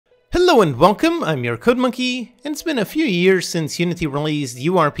Hello and welcome, I'm your Code Monkey, and it's been a few years since Unity released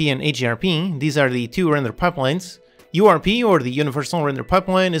URP and AGRP. These are the two render pipelines. URP, or the Universal Render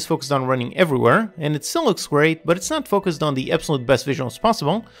Pipeline, is focused on running everywhere, and it still looks great, but it's not focused on the absolute best visuals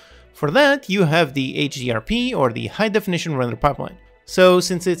possible. For that, you have the HDRP, or the High Definition Render Pipeline. So,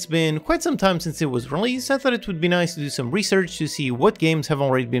 since it's been quite some time since it was released, I thought it would be nice to do some research to see what games have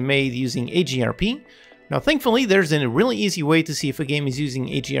already been made using HDRP. Now thankfully there's a really easy way to see if a game is using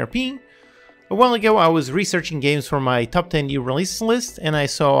HDRP. A while ago I was researching games for my top 10 new releases list and I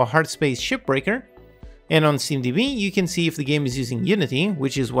saw Hardspace Shipbreaker. And on SteamDB you can see if the game is using Unity,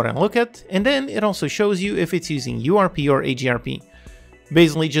 which is what I look at, and then it also shows you if it's using URP or HDRP.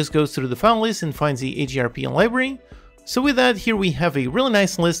 Basically just goes through the file list and finds the HDRP library. So with that, here we have a really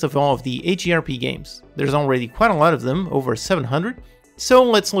nice list of all of the HDRP games. There's already quite a lot of them, over 700. So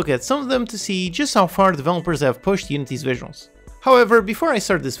let's look at some of them to see just how far developers have pushed Unity's visuals. However, before I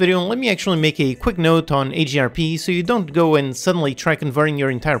start this video, let me actually make a quick note on HDRP so you don't go and suddenly try converting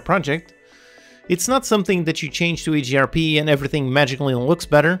your entire project. It's not something that you change to HDRP and everything magically looks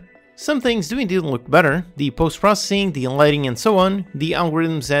better. Some things do indeed look better. The post-processing, the lighting and so on, the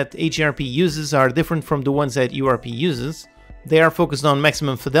algorithms that HDRP uses are different from the ones that URP uses. They are focused on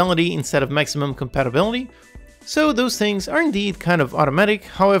maximum fidelity instead of maximum compatibility. So those things are indeed kind of automatic,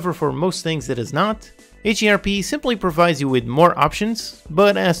 however for most things it is not. HDRP simply provides you with more options,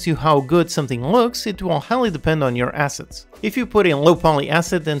 but as to how good something looks, it will highly depend on your assets. If you put a low poly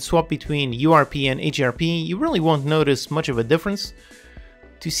asset and swap between URP and HDRP, you really won't notice much of a difference.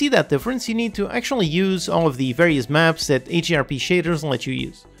 To see that difference, you need to actually use all of the various maps that HDRP shaders let you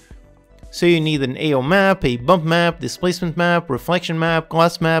use. So you need an AO map, a bump map, displacement map, reflection map,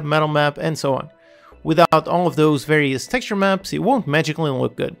 gloss map, metal map, and so on. Without all of those various texture maps, it won't magically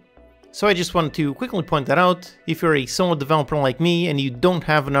look good. So I just wanted to quickly point that out. If you're a solo developer like me and you don't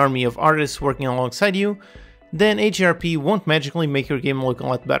have an army of artists working alongside you, then HDRP won't magically make your game look a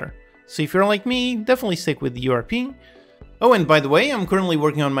lot better. So if you're like me, definitely stick with the URP. Oh, and by the way, I'm currently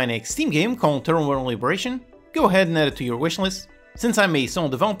working on my next Steam game called Total War Liberation. Go ahead and add it to your wishlist. Since I'm a solo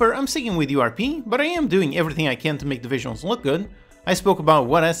developer, I'm sticking with URP, but I am doing everything I can to make the visuals look good. I spoke about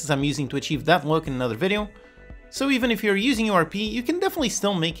what assets I'm using to achieve that look in another video, so even if you're using URP, you can definitely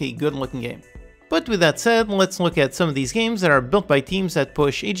still make a good looking game. But with that said, let's look at some of these games that are built by teams that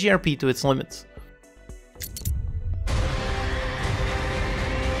push HDRP to its limits.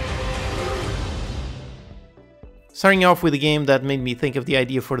 Starting off with a game that made me think of the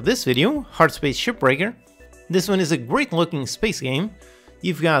idea for this video, Hardspace Shipbreaker. This one is a great looking space game.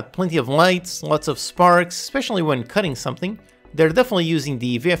 You've got plenty of lights, lots of sparks, especially when cutting something. They're definitely using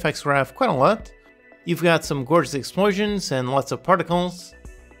the VFX graph quite a lot. You've got some gorgeous explosions and lots of particles.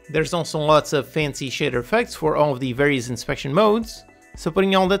 There's also lots of fancy shader effects for all of the various inspection modes. So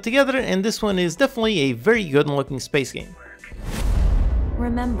putting all that together, and this one is definitely a very good looking space game.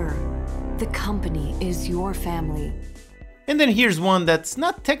 Remember, the company is your family. And then here's one that's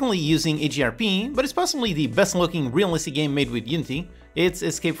not technically using HDRP, but it's possibly the best looking realistic game made with Unity. It's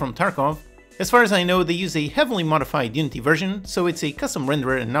Escape from Tarkov. As far as I know, they use a heavily modified Unity version, so it's a custom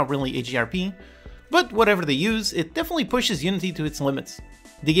renderer and not really HDRP. But whatever they use, it definitely pushes Unity to its limits.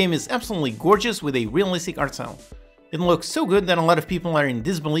 The game is absolutely gorgeous with a realistic art style. It looks so good that a lot of people are in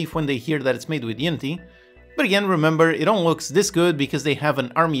disbelief when they hear that it's made with Unity. But again, remember, it all looks this good because they have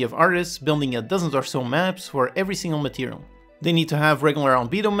an army of artists building a dozen or so maps for every single material. They need to have regular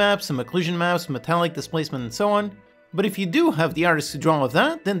albedo maps, some occlusion maps, metallic displacement, and so on. But if you do have the artists to draw all of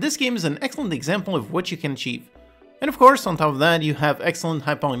that, then this game is an excellent example of what you can achieve. And of course, on top of that, you have excellent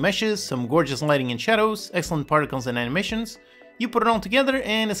high poly meshes, some gorgeous lighting and shadows, excellent particles and animations. You put it all together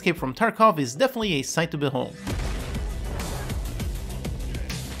and Escape from Tarkov is definitely a sight to behold.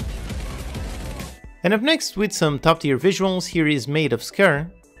 And up next, with some top tier visuals, here is Maid of Sker.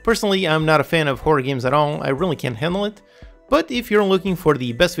 Personally, I'm not a fan of horror games at all, I really can't handle it. But if you're looking for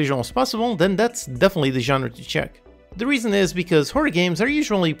the best visuals possible, then that's definitely the genre to check. The reason is because horror games are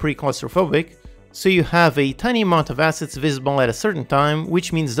usually pretty claustrophobic, so you have a tiny amount of assets visible at a certain time,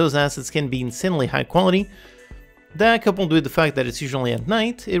 which means those assets can be insanely high quality. That, coupled with the fact that it's usually at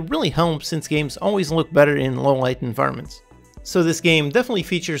night, it really helps since games always look better in low light environments. So this game definitely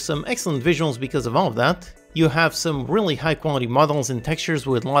features some excellent visuals because of all of that. You have some really high quality models and textures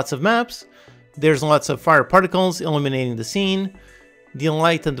with lots of maps. There's lots of fire particles illuminating the scene. The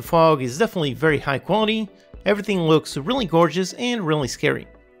light and the fog is definitely very high quality. Everything looks really gorgeous and really scary.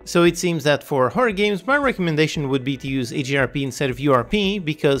 So it seems that for horror games, my recommendation would be to use HDRP instead of URP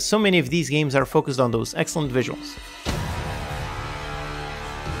because so many of these games are focused on those excellent visuals.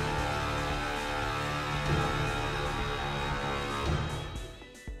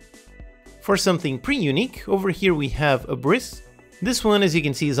 For something pretty unique, over here we have ABRISS. This one, as you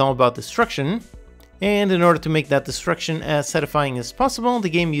can see, is all about destruction. And in order to make that destruction as satisfying as possible, the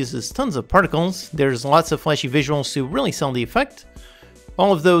game uses tons of particles. There's lots of flashy visuals to really sell the effect.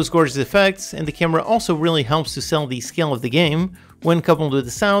 All of those gorgeous effects, and the camera also really helps to sell the scale of the game. When coupled with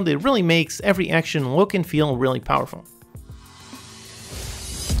the sound, it really makes every action look and feel really powerful.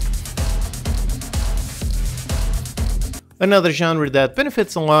 Another genre that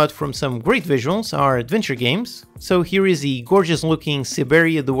benefits a lot from some great visuals are adventure games. So here is the gorgeous looking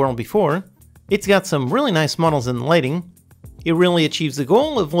Syberia the world before. It's got some really nice models and lighting. It really achieves the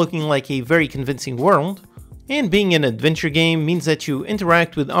goal of looking like a very convincing world. And being an adventure game means that you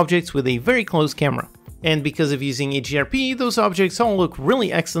interact with objects with a very close camera. And because of using HDRP, those objects all look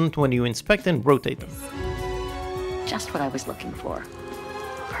really excellent when you inspect and rotate them. Just what I was looking for.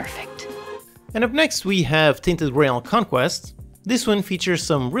 Perfect. And up next we have Tainted Grail Conquest. This one features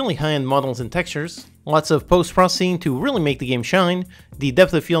some really high-end models and textures, lots of post-processing to really make the game shine. The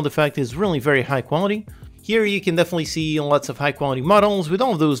depth of field effect is really very high quality. Here you can definitely see lots of high quality models with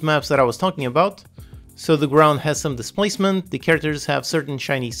all of those maps that I was talking about. So the ground has some displacement, the characters have certain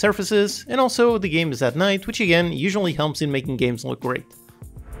shiny surfaces, and also the game is at night, which again usually helps in making games look great.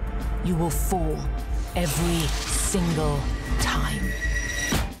 You will fall every single time.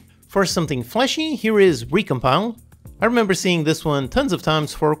 For something flashy, here is Recompile. I remember seeing this one tons of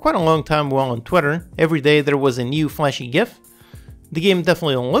times for quite a long time while on Twitter. Every day there was a new flashy GIF. The game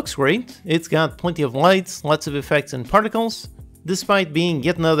definitely looks great. It's got plenty of lights, lots of effects and particles. Despite being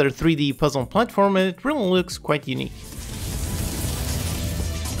yet another 3D puzzle platform, it really looks quite unique.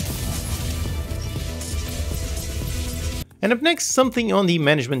 And up next, something on the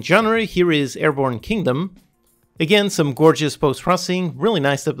management genre, here is Airborne Kingdom. Again, some gorgeous post-processing, really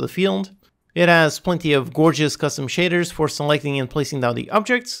nice depth of the field. It has plenty of gorgeous custom shaders for selecting and placing down the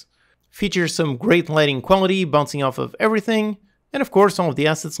objects, features some great lighting quality bouncing off of everything, and of course all of the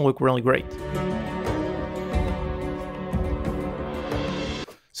assets look really great.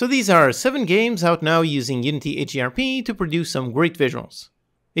 So these are 7 games out now using Unity HDRP to produce some great visuals.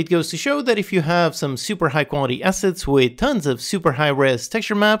 It goes to show that if you have some super high quality assets with tons of super high res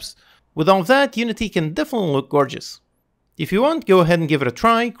texture maps, with all of that, Unity can definitely look gorgeous. If you want, go ahead and give it a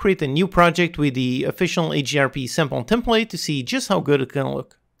try, create a new project with the official HDRP sample template to see just how good it's gonna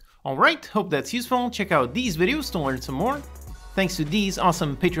look. Alright, hope that's useful. Check out these videos to learn some more. Thanks to these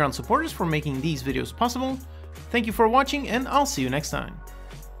awesome Patreon supporters for making these videos possible. Thank you for watching, and I'll see you next time.